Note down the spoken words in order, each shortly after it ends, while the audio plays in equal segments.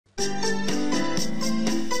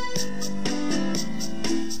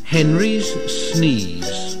Henry's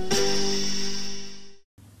Sneeze.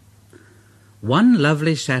 One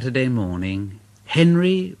lovely Saturday morning,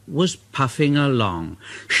 Henry was puffing along.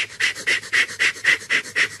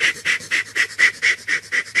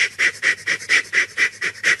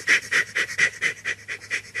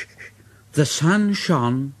 The sun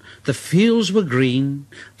shone, the fields were green,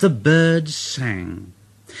 the birds sang.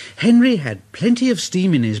 Henry had plenty of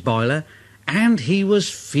steam in his boiler, and he was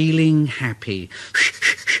feeling happy.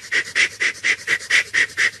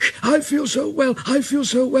 I feel so well, I feel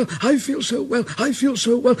so well, I feel so well, I feel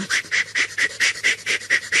so well.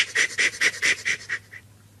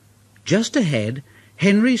 Just ahead,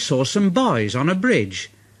 Henry saw some boys on a bridge,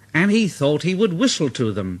 and he thought he would whistle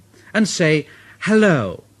to them and say,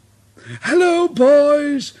 "Hello." "Hello,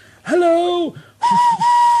 boys! Hello!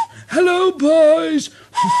 Hello, boys!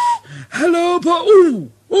 Hello, Ooh!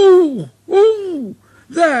 Ooh! Ooh!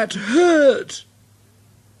 That hurt!"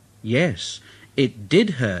 Yes, it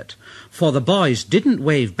did hurt, for the boys didn't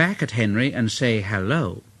wave back at Henry and say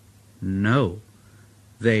hello. No,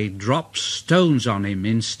 they dropped stones on him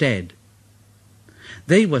instead.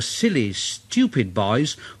 They were silly, stupid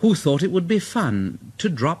boys who thought it would be fun to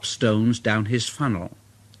drop stones down his funnel.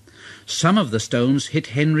 Some of the stones hit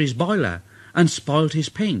Henry's boiler and spoiled his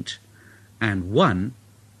paint, and one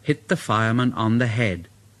hit the fireman on the head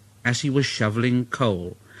as he was shoveling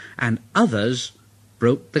coal, and others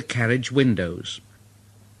broke the carriage windows.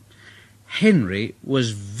 Henry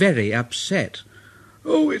was very upset.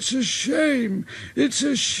 "Oh, it's a shame! It's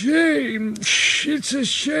a shame! It's a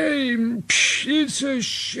shame! It's a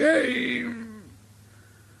shame!"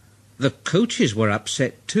 The coaches were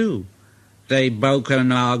upset too. "They've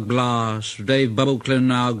broken our glass, they've broken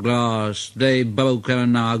our glass, they've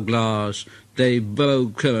broken our glass, they've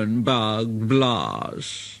broken our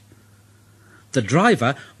glass." The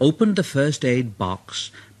driver opened the first aid box,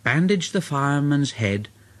 bandaged the fireman's head,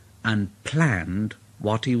 and planned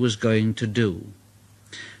what he was going to do.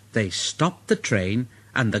 They stopped the train,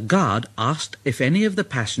 and the guard asked if any of the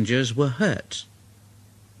passengers were hurt.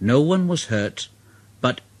 No one was hurt,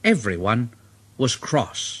 but everyone was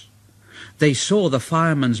cross. They saw the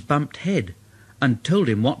fireman's bumped head and told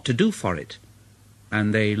him what to do for it.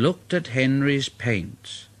 And they looked at Henry's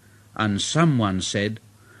paint, and someone said,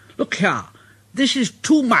 "Look here, this is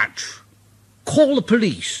too much. Call the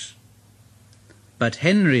police." But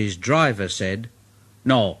Henry's driver said,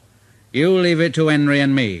 "No, you leave it to Henry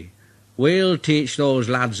and me. We'll teach those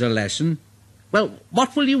lads a lesson." "Well,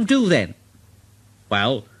 what will you do then?"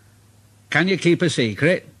 "Well, can you keep a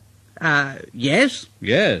secret?" Yes.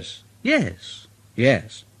 Yes. Yes.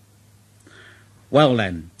 Yes. "Well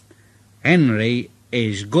then, Henry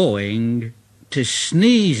is going to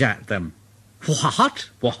sneeze at them." "What?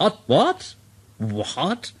 What? What?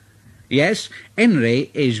 What?" "Yes, Henry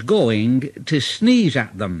is going to sneeze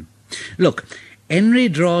at them. Look, Henry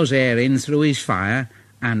draws air in through his fire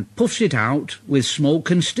and puffs it out with smoke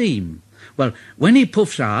and steam. Well, when he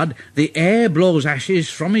puffs hard, the air blows ashes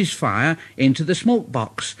from his fire into the smoke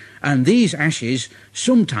box, and these ashes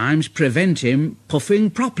sometimes prevent him puffing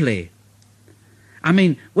properly. I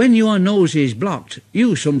mean, when your nose is blocked,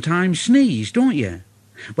 you sometimes sneeze, don't you?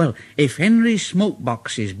 Well, if Henry's smoke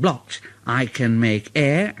box is blocked, I can make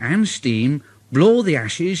air and steam blow the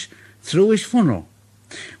ashes through his funnel.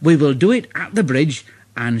 We will do it at the bridge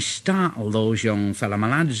and startle those young fellow my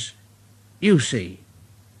lads. You see."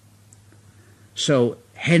 So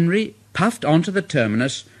Henry puffed onto the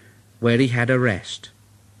terminus where he had a rest.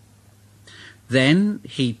 Then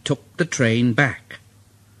he took the train back.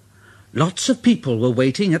 Lots of people were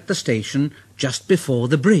waiting at the station just before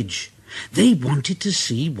the bridge. They wanted to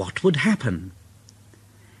see what would happen.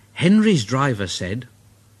 Henry's driver said,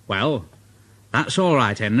 "Well, that's all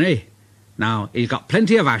right, Henry. Now, he's got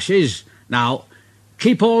plenty of ashes. Now,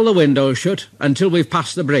 keep all the windows shut until we've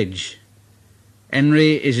passed the bridge.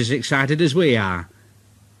 Henry is as excited as we are.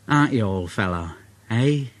 Aren't you, old fellow,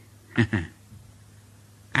 eh?"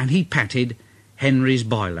 And he patted Henry's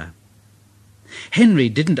boiler. Henry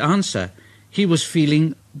didn't answer. He was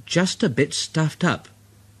feeling just a bit stuffed up.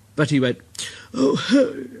 But he went, "Oh,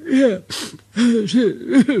 yeah,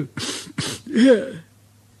 yeah."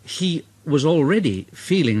 He was already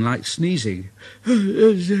feeling like sneezing.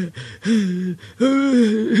 The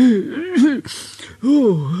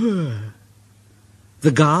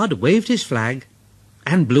guard waved his flag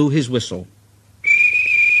and blew his whistle.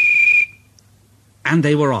 And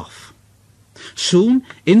they were off. Soon,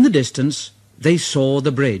 in the distance, they saw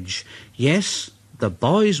the bridge. Yes, the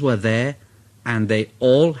boys were there, and they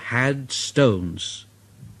all had stones.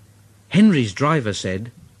 Henry's driver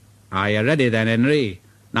said, "Are you ready then, Henry?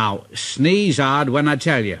 Now, sneeze hard when I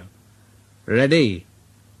tell you. Ready?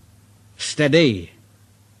 Steady.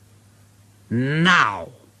 Now!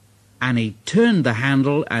 And he turned the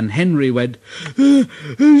handle, and Henry went...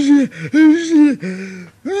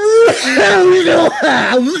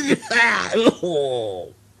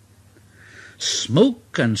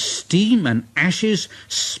 Smoke and steam and ashes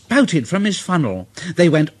spouted from his funnel. They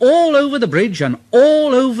went all over the bridge and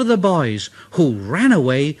all over the boys, who ran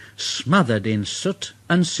away smothered in soot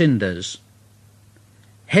and cinders.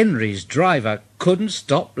 Henry's driver couldn't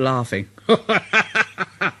stop laughing.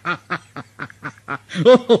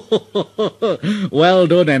 Well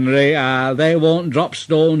done, Henry. They won't drop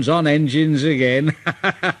stones on engines again.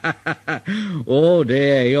 Oh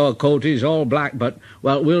dear, your coat is all black, but,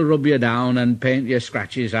 well, we'll rub you down and paint your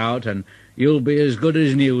scratches out, and you'll be as good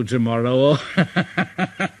as new tomorrow.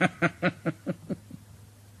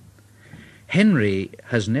 Henry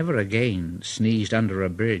has never again sneezed under a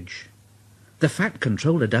bridge. The Fat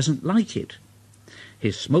Controller doesn't like it.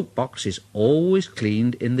 His smoke box is always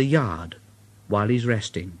cleaned in the yard while he's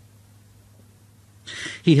resting.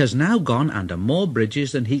 He has now gone under more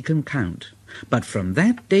bridges than he can count, but from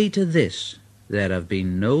that day to this there have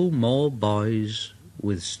been no more boys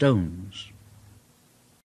with stones.